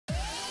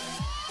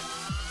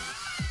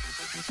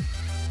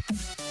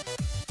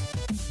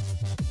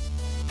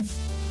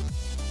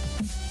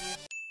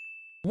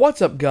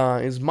What's up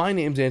guys, my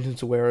name's Anton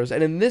Suarez,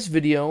 and in this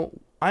video,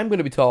 I'm going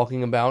to be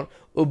talking about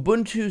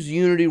Ubuntu's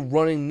Unity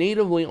running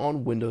natively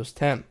on Windows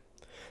 10.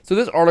 So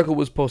this article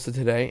was posted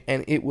today,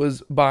 and it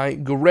was by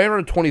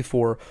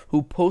Guerrero24,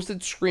 who posted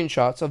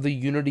screenshots of the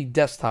Unity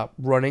desktop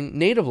running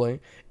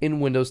natively in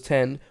Windows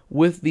 10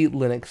 with the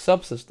Linux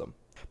subsystem.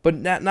 But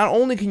not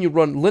only can you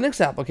run Linux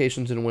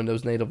applications in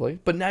Windows natively,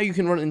 but now you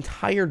can run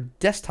entire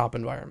desktop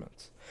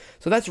environments.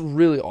 So that's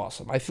really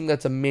awesome. I think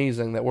that's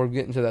amazing that we're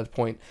getting to that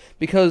point,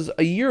 because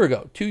a year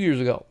ago, 2 years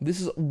ago,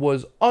 this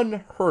was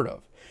unheard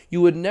of. You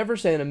would never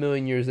say in a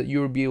million years that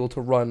you would be able to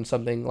run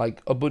something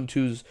like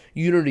Ubuntu's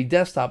Unity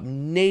desktop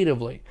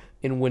natively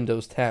in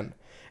Windows 10.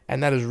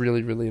 And that is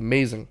really, really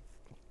amazing.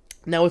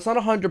 Now, it's not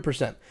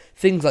 100%.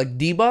 Things like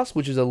dbus,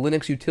 which is a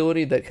Linux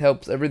utility that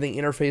helps everything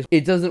interface,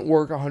 it doesn't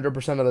work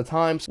 100% of the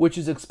time, which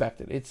is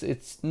expected.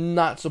 It's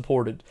not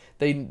supported.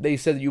 They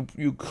said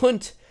you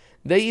couldn't.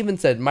 They even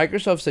said,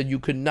 Microsoft said you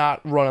could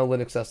not run a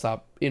Linux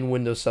desktop in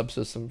Windows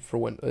subsystem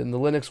in the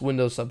Linux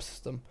Windows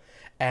subsystem.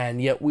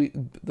 And yet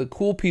the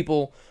cool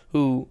people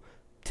who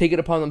take it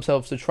upon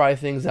themselves to try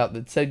things out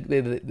that said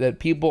that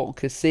people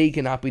could say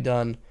cannot be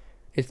done,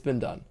 it's been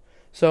done.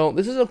 So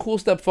this is a cool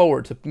step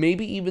forward to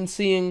maybe even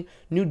seeing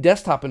new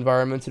desktop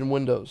environments in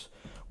Windows,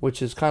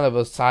 which is kind of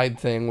a side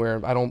thing where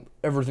I don't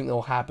ever think that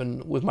will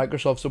happen with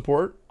Microsoft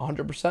support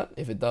 100%.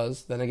 If it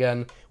does, then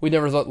again, we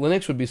never thought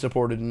Linux would be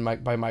supported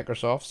by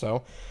Microsoft,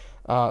 so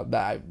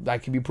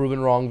that can be proven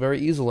wrong very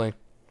easily.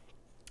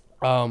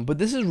 But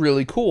this is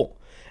really cool.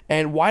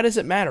 And why does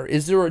it matter?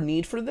 Is there a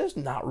need for this?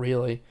 Not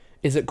really.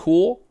 Is it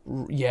cool?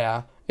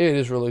 Yeah, it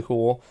is really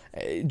cool.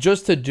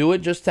 Just to do it,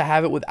 just to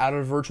have it without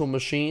a virtual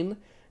machine,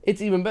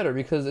 it's even better,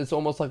 because it's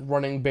almost like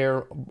running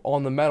bare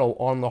on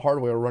the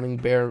hardware, running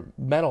bare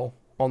metal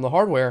on the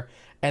hardware,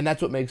 and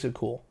that's what makes it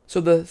cool.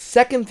 So the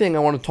second thing I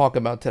want to talk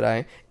about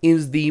today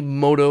is the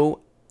Moto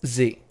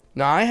Z.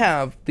 Now, I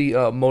have the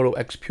Moto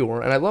X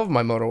Pure, and I love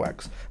my Moto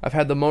X. I've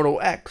had the Moto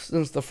X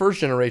since the first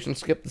generation,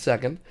 skipped the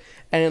second,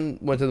 and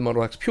went to the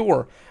Moto X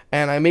Pure.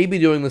 And I may be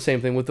doing the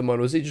same thing with the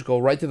Moto Z, just go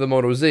right to the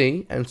Moto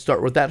Z and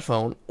start with that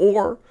phone,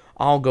 or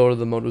I'll go to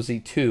the Moto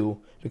Z2,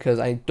 because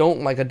I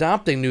don't like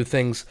adopting new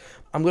things.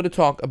 I'm going to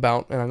talk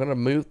about, and I'm going to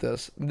mute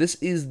this, this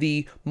is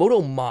the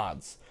Moto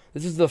Mods.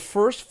 This is the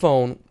first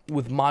phone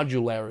with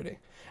modularity,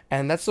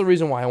 and that's the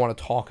reason why I want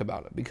to talk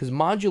about it, because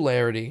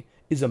modularity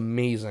is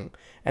amazing.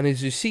 And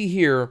as you see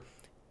here,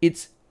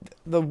 it's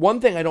the one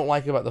thing I don't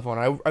like about the phone.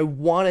 I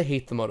want to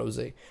hate the Moto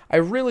Z. I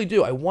really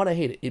do. I want to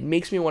hate it. It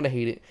makes me want to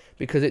hate it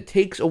because it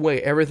takes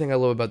away everything I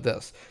love about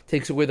this. It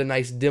takes away the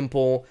nice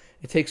dimple.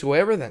 It takes away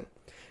everything.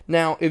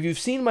 Now, if you've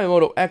seen my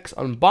Moto X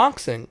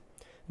unboxing,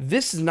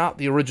 this is not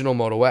the original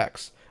Moto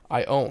X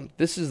I owned.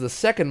 This is the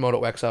second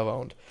Moto X I've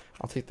owned.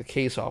 I'll take the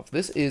case off.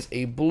 This is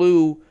a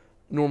blue,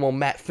 normal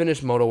matte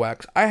finish Moto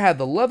X. I had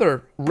the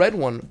leather red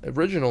one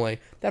originally.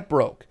 That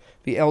broke.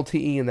 The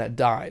LTE and that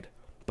died.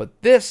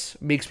 But this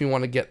makes me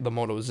want to get the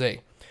Moto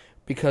Z,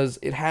 because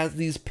it has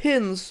these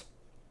pins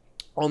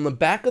on the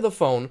back of the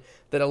phone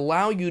that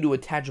allow you to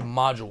attach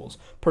modules,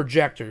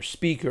 projector,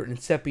 speaker, and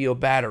Incepio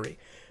battery.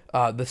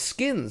 The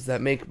skins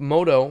that make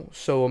Moto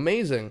so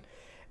amazing.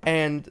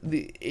 And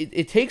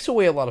it takes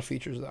away a lot of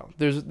features, though.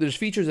 There's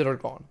features that are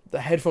gone.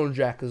 The headphone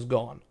jack is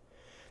gone.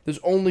 There's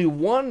only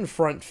one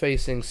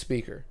front-facing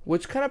speaker,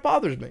 which kind of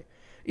bothers me.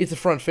 It's a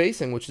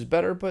front-facing, which is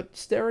better, but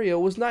stereo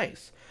was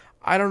nice.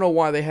 I don't know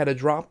why they had to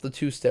drop the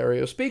two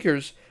stereo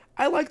speakers.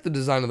 I like the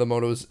design of the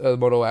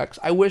Moto X.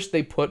 I wish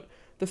they put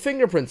the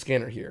fingerprint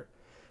scanner here.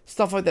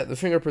 Stuff like that. The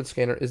fingerprint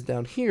scanner is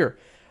down here.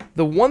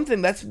 The one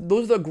thing,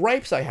 those are the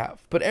gripes I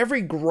have. But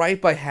every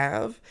gripe I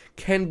have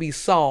can be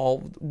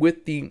solved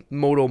with the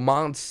Moto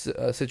Mods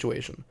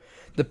situation.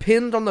 The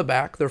pins on the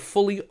back, they're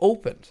fully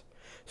opened.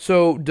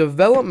 So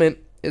development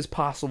is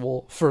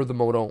possible for the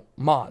Moto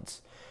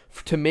Mods.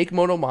 To make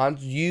Moto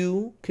Mods,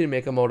 you can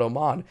make a Moto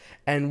Mod.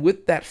 And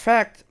with that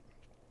fact,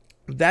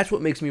 that's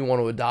what makes me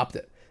want to adopt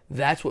it.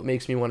 That's what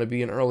makes me want to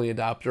be an early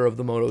adopter of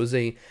the Moto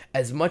Z.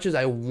 As much as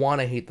I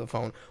want to hate the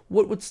phone,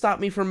 what would stop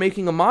me from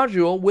making a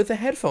module with a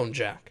headphone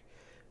jack?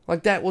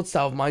 Like, that would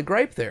solve my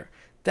gripe there.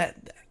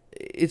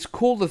 It's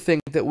cool to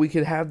think that we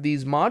could have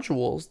these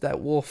modules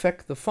that will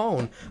affect the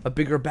phone. A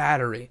bigger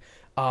battery,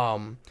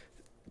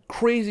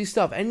 crazy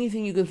stuff,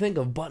 anything you can think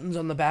of, buttons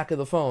on the back of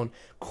the phone,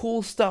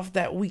 cool stuff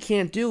that we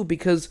can't do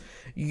because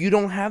you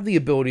don't have the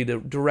ability to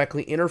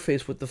directly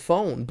interface with the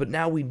phone, but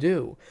now we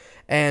do.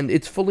 And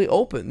it's fully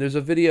open. There's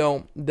a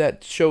video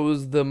that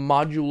shows the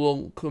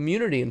module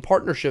community and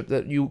partnership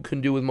that you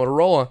can do with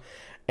Motorola,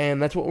 and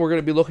that's what we're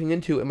going to be looking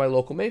into in my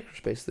local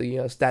Makerspace,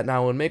 the Staten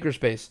Island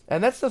Makerspace.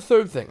 And that's the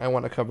third thing I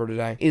want to cover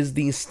today, is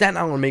the Staten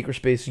Island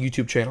Makerspace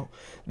YouTube channel.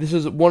 This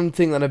is one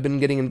thing that I've been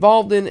getting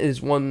involved in,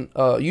 is one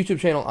YouTube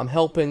channel I'm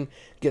helping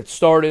get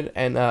started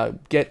and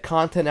get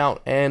content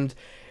out, and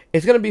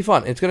it's going to be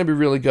fun. It's going to be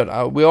really good.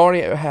 We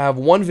already have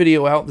one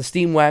video out, the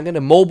Steam Wagon,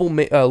 a mobile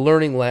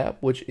learning lab,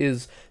 which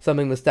is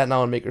something the Staten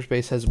Island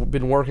Makerspace has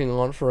been working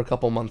on for a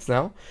couple months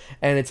now.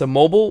 And it's a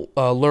mobile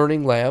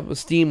learning lab, a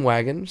Steam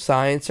Wagon,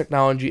 science,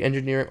 technology,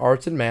 engineering,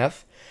 arts, and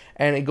math.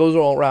 and it goes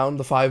all around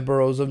the 5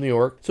 boroughs of New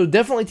York. So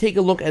definitely take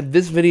a look at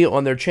this video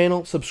on their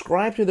channel,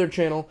 subscribe to their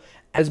channel,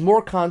 as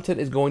more content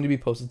is going to be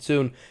posted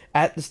soon.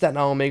 At the Staten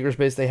Island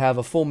MakerSpace, they have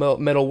a full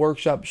metal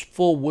workshop,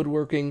 full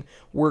woodworking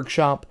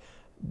workshop,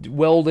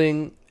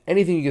 welding,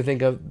 anything you can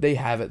think of, they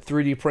have it.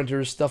 3D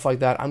printers, stuff like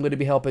that. I'm going to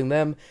be helping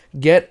them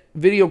get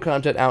video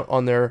content out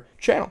on their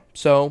channel.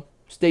 So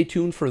stay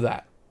tuned for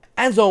that.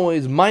 As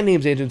always, my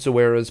name's Agent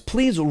Soares.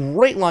 Please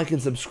rate, like,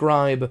 and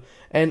subscribe,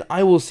 and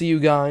I will see you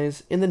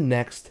guys in the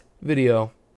next video.